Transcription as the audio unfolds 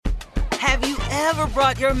Have you ever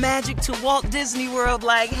brought your magic to Walt Disney World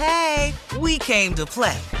like, hey, we came to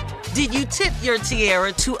play? Did you tip your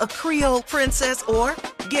tiara to a Creole princess or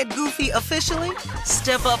get goofy officially?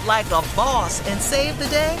 Step up like a boss and save the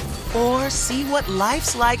day? Or see what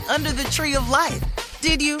life's like under the tree of life?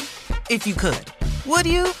 Did you? If you could. Would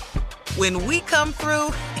you? When we come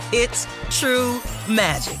through, it's true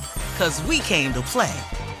magic. 'Cause we came to play.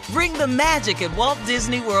 Bring the magic at Walt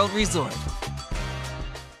Disney World Resort.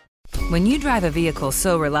 When you drive a vehicle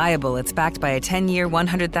so reliable it's backed by a 10-year,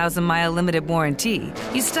 100,000-mile limited warranty,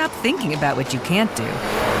 you stop thinking about what you can't do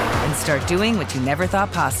and start doing what you never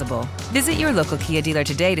thought possible. Visit your local Kia dealer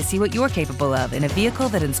today to see what you're capable of in a vehicle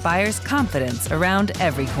that inspires confidence around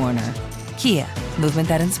every corner. Kia, movement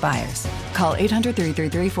that inspires. Call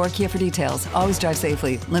 800-333-4KIA for details. Always drive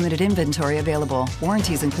safely. Limited inventory available.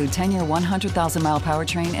 Warranties include 10-year 100,000-mile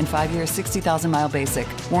powertrain and 5-year 60,000-mile basic.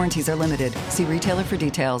 Warranties are limited. See retailer for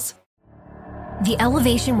details. The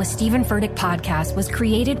Elevation with Stephen Furtick podcast was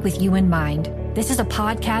created with you in mind. This is a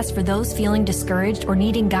podcast for those feeling discouraged or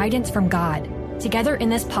needing guidance from God. Together in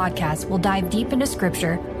this podcast, we'll dive deep into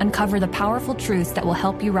Scripture, uncover the powerful truths that will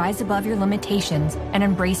help you rise above your limitations and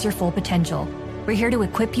embrace your full potential. We're here to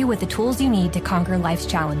equip you with the tools you need to conquer life's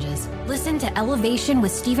challenges. Listen to Elevation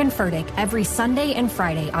with Stephen Furtick every Sunday and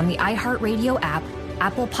Friday on the iHeartRadio app,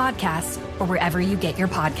 Apple Podcasts, or wherever you get your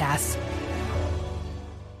podcasts.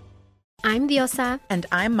 I'm Diosa. And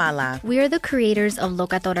I'm Mala. We are the creators of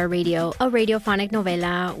Locatora Radio, a radiophonic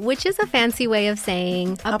novela, which is a fancy way of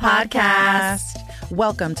saying a podcast.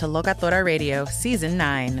 Welcome to Locatora Radio, Season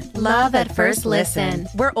 9. Love at first listen.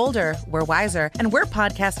 We're older, we're wiser, and we're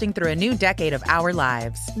podcasting through a new decade of our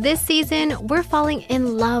lives. This season, we're falling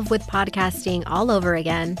in love with podcasting all over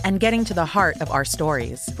again. And getting to the heart of our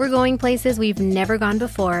stories. We're going places we've never gone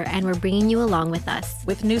before, and we're bringing you along with us.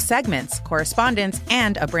 With new segments, correspondence,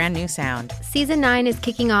 and a brand new sound. Season 9 is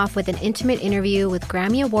kicking off with an intimate interview with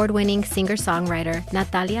Grammy Award-winning singer-songwriter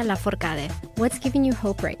Natalia Lafourcade. What's giving you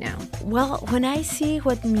hope right now? Well, when I see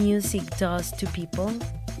what music does to people,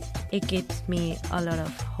 it gives me a lot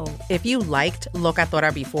of hope. If you liked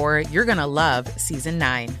Locatora before, you're going to love Season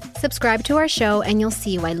 9. Subscribe to our show and you'll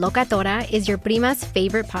see why Locatora is your prima's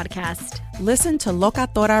favorite podcast. Listen to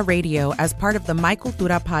Locatora Radio as part of the My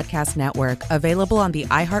Cultura Podcast Network, available on the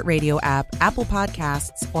iHeartRadio app, Apple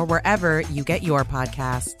Podcasts, or wherever you get your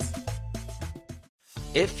podcasts.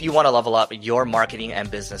 If you want to level up your marketing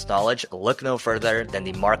and business knowledge, look no further than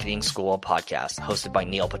the Marketing School podcast, hosted by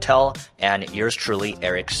Neil Patel and yours truly,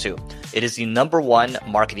 Eric Su. It is the #1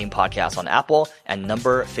 marketing podcast on Apple and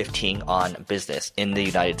number 15 on business in the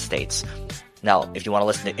United States. Now, if you want to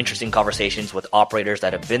listen to interesting conversations with operators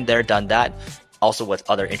that have been there, done that, also with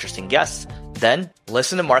other interesting guests, then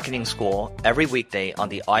listen to Marketing School every weekday on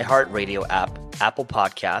the iHeartRadio app, Apple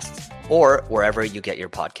Podcasts, or wherever you get your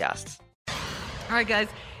podcasts. All right, guys,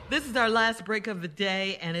 this is our last break of the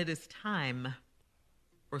day, and it is time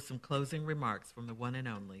for some closing remarks from the one and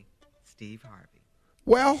only Steve Harvey.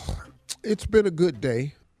 Well, it's been a good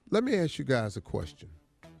day. Let me ask you guys a question.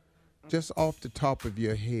 Just off the top of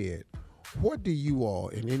your head, what do you all,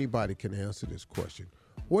 and anybody can answer this question,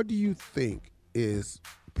 what do you think is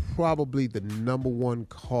probably the #1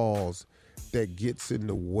 cause that gets in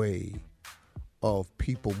the way of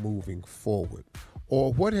people moving forward?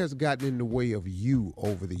 Or what has gotten in the way of you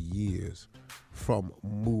over the years from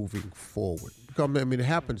moving forward? Because, I mean, it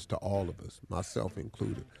happens to all of us, myself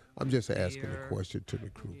included. I'm just asking a question to the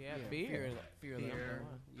crew. Yeah, fear of failure.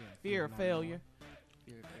 Fear of failure,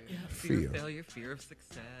 fear of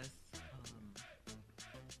success.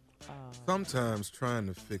 Sometimes trying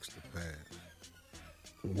to fix the past.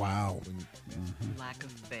 Wow. Lack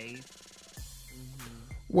of faith.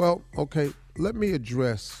 Well, okay, let me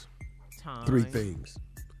address 3 things.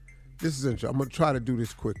 This is interesting. I'm going to try to do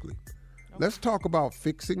this quickly. Okay. Let's talk about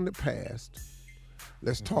fixing the past.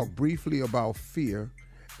 Let's talk briefly about fear.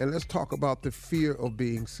 And let's talk about the fear of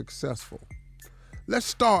being successful. Let's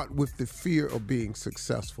start with the fear of being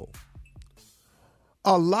successful.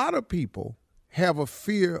 A lot of people have a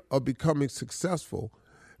fear of becoming successful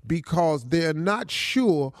because they're not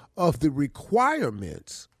sure of the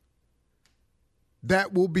requirements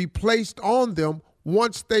that will be placed on them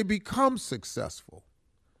once they become successful.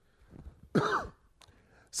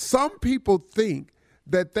 Some people think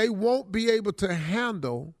that they won't be able to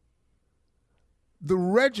handle the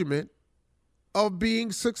regiment of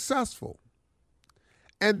being successful.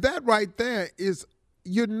 And that right there is,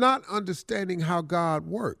 you're not understanding how God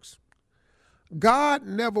works. God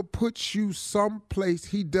never puts you someplace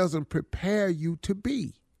he doesn't prepare you to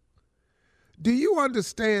be. Do you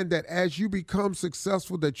understand that as you become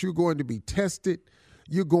successful that you're going to be tested,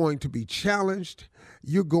 You're going to be challenged.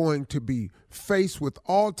 You're going to be faced with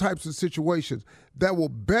all types of situations that will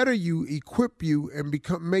better you, equip you, and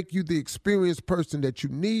make you the experienced person that you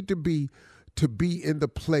need to be in the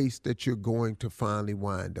place that you're going to finally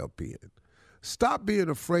wind up in. Stop being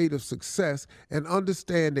afraid of success and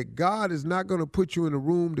understand that God is not going to put you in a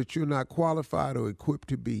room that you're not qualified or equipped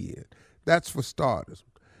to be in. That's for starters.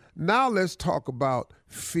 Now let's talk about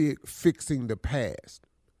fixing the past.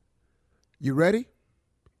 You ready?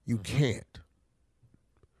 You can't.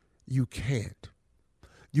 You can't.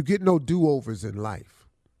 You get no do-overs in life.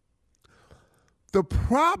 The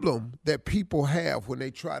problem that people have when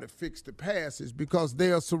they try to fix the past is because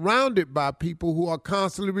they are surrounded by people who are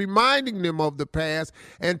constantly reminding them of the past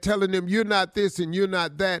and telling them you're not this and you're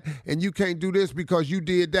not that and you can't do this because you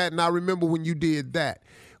did that and I remember when you did that.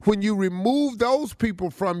 When you remove those people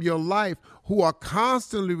from your life who are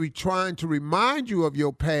constantly trying to remind you of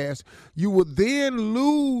your past, you will then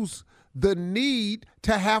lose the need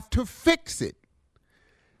to have to fix it.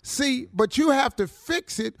 See, but you have to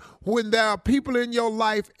fix it when there are people in your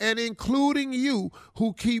life, and including you,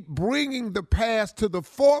 who keep bringing the past to the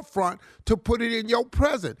forefront to put it in your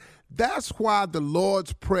present. That's why the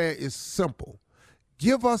Lord's Prayer is simple.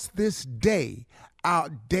 Give us this day our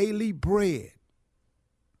daily bread.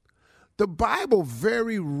 The Bible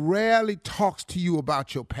very rarely talks to you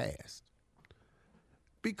about your past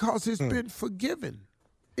because it's been forgiven.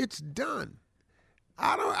 It's done.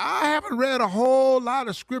 I haven't read a whole lot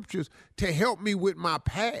of scriptures to help me with my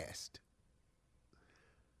past.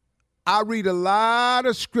 I read a lot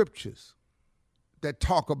of scriptures that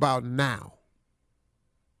talk about now.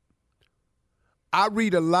 I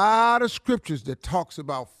read a lot of scriptures that talks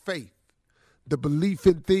about faith, the belief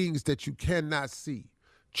in things that you cannot see,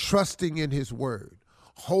 trusting in his word,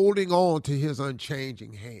 holding on to his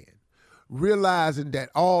unchanging hand, realizing that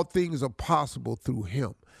all things are possible through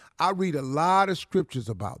him. I read a lot of scriptures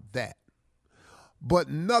about that.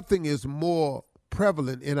 But nothing is more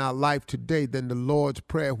prevalent in our life today than the Lord's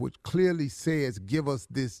Prayer, which clearly says, give us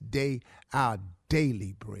this day our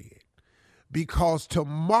daily bread. Because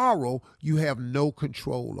tomorrow you have no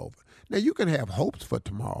control over. Now, you can have hopes for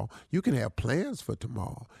tomorrow. You can have plans for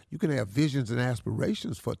tomorrow. You can have visions and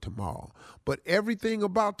aspirations for tomorrow. But everything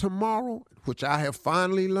about tomorrow, which I have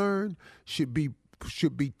finally learned, should be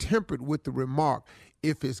tempered with the remark,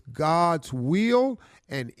 if it's God's will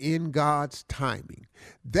and in God's timing.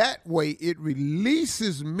 That way it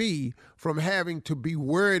releases me from having to be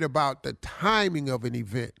worried about the timing of an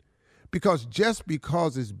event. Because just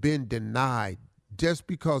because it's been denied, just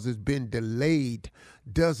because it's been delayed,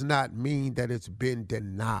 does not mean that it's been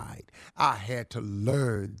denied. I had to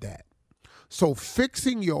learn that. So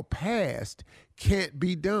fixing your past can't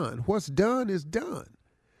be done. What's done is done.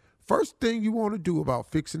 First thing you want to do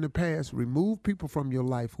about fixing the past, remove people from your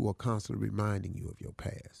life who are constantly reminding you of your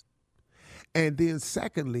past. And then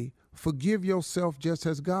secondly, forgive yourself just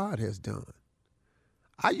as God has done.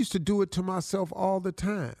 I used to do it to myself all the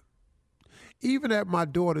time. Even at my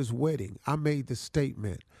daughter's wedding, I made the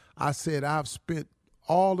statement. I said, I've spent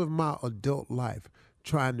all of my adult life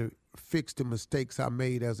trying to fix the mistakes I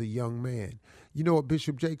made as a young man. You know what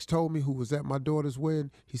Bishop Jakes told me, who was at my daughter's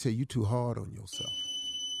wedding? He said, you're too hard on yourself.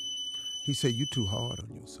 He said, you're too hard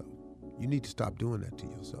on yourself. You need to stop doing that to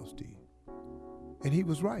yourself, Steve. And he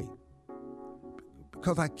was right.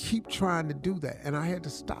 Because I keep trying to do that, and I had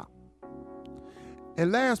to stop.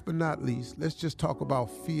 And last but not least, let's just talk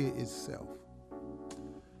about fear itself.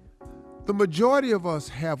 The majority of us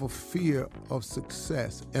have a fear of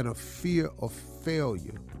success and a fear of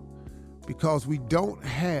failure because we don't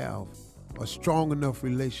have a strong enough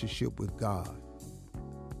relationship with God.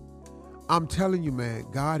 I'm telling you, man,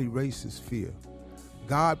 God erases fear.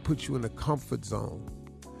 God puts you in a comfort zone.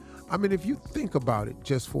 I mean, if you think about it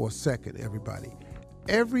just for a second, everybody,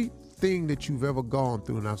 everything that you've ever gone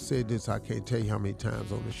through, and I've said this, I can't tell you how many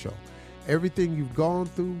times on the show, everything you've gone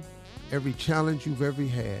through, every challenge you've ever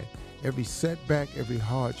had, every setback, every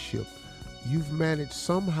hardship, you've managed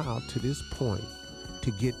somehow to this point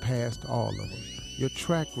to get past all of them. Your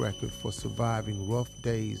track record for surviving rough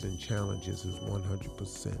days and challenges is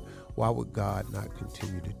 100%. Why would God not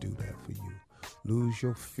continue to do that for you? Lose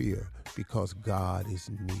your fear because God is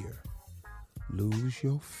near. Lose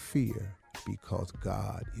your fear because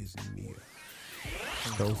God is near.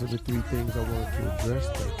 Those are the three things I wanted to address.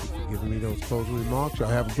 Thank you for giving me those closing remarks. Y'all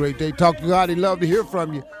have a great day. Talk to God. He'd love to hear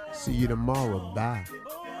from you. See you tomorrow. Bye.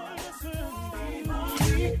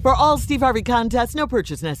 For all Steve Harvey contests, no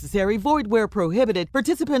purchase necessary, void where prohibited.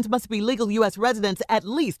 Participants must be legal U.S. residents at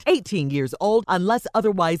least 18 years old unless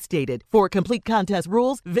otherwise stated. For complete contest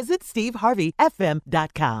rules, visit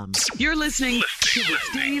SteveHarveyFM.com. You're listening to the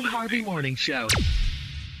Steve Harvey Morning Show.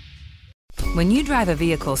 When you drive a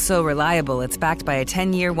vehicle so reliable it's backed by a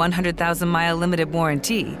 10-year, 100,000-mile limited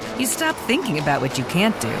warranty, you stop thinking about what you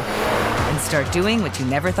can't do and start doing what you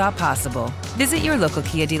never thought possible. Visit your local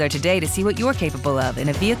Kia dealer today to see what you're capable of in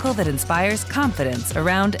a vehicle that inspires confidence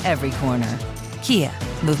around every corner. Kia,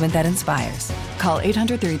 movement that inspires. Call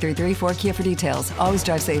 800-333-4KIA for details. Always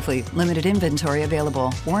drive safely. Limited inventory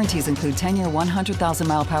available. Warranties include 10-year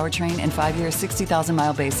 100,000-mile powertrain and 5-year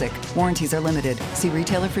 60,000-mile basic. Warranties are limited. See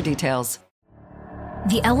retailer for details.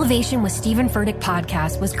 The Elevation with Stephen Furtick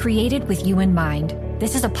podcast was created with you in mind.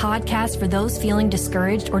 This is a podcast for those feeling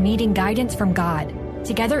discouraged or needing guidance from God.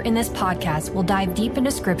 Together in this podcast, we'll dive deep into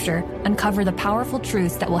Scripture, uncover the powerful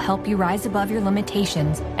truths that will help you rise above your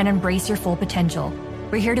limitations and embrace your full potential.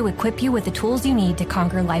 We're here to equip you with the tools you need to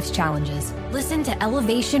conquer life's challenges. Listen to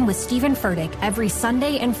Elevation with Stephen Furtick every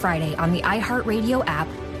Sunday and Friday on the iHeartRadio app,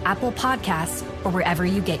 Apple Podcasts, or wherever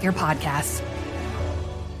you get your podcasts.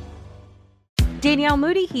 Danielle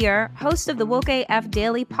Moody here, host of the Woke AF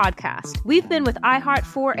Daily podcast. We've been with iHeart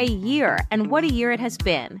for a year, and what a year it has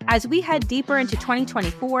been. As we head deeper into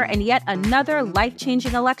 2024 and yet another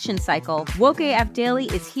life-changing election cycle, Woke AF Daily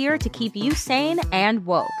is here to keep you sane and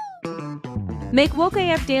woke. Make Woke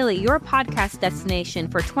AF Daily your podcast destination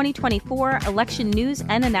for 2024 election news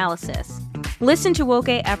and analysis. Listen to Woke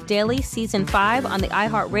AF Daily Season 5 on the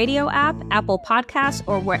iHeartRadio app, Apple Podcasts,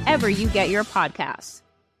 or wherever you get your podcasts.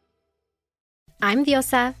 I'm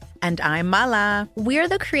Diosa. And I'm Mala. We're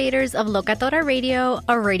the creators of Locatora Radio,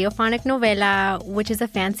 a radiophonic novela, which is a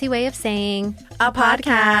fancy way of saying a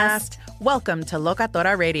podcast. Welcome to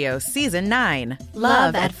Locatora Radio Season 9,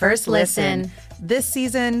 Love at First Listen. This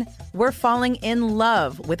season, we're falling in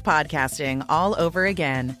love with podcasting all over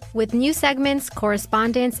again. With new segments,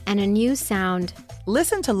 correspondence, and a new sound.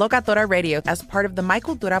 Listen to Locatora Radio as part of the My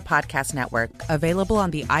Cultura Podcast Network. Available on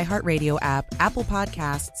the iHeartRadio app, Apple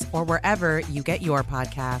Podcasts, or wherever you get your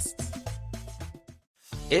podcasts.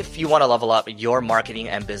 If you want to level up your marketing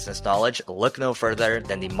and business knowledge, look no further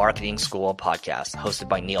than the Marketing School podcast, hosted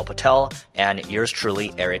by Neil Patel and yours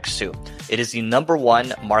truly, Eric Su. It is the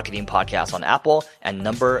 #1 marketing podcast on Apple and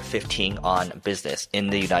number 15 on business in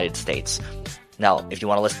the United States. Now, if you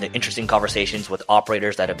want to listen to interesting conversations with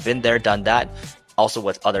operators that have been there, done that, also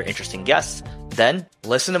with other interesting guests, then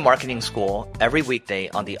listen to Marketing School every weekday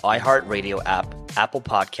on the iHeartRadio app, Apple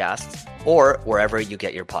Podcasts, or wherever you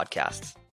get your podcasts.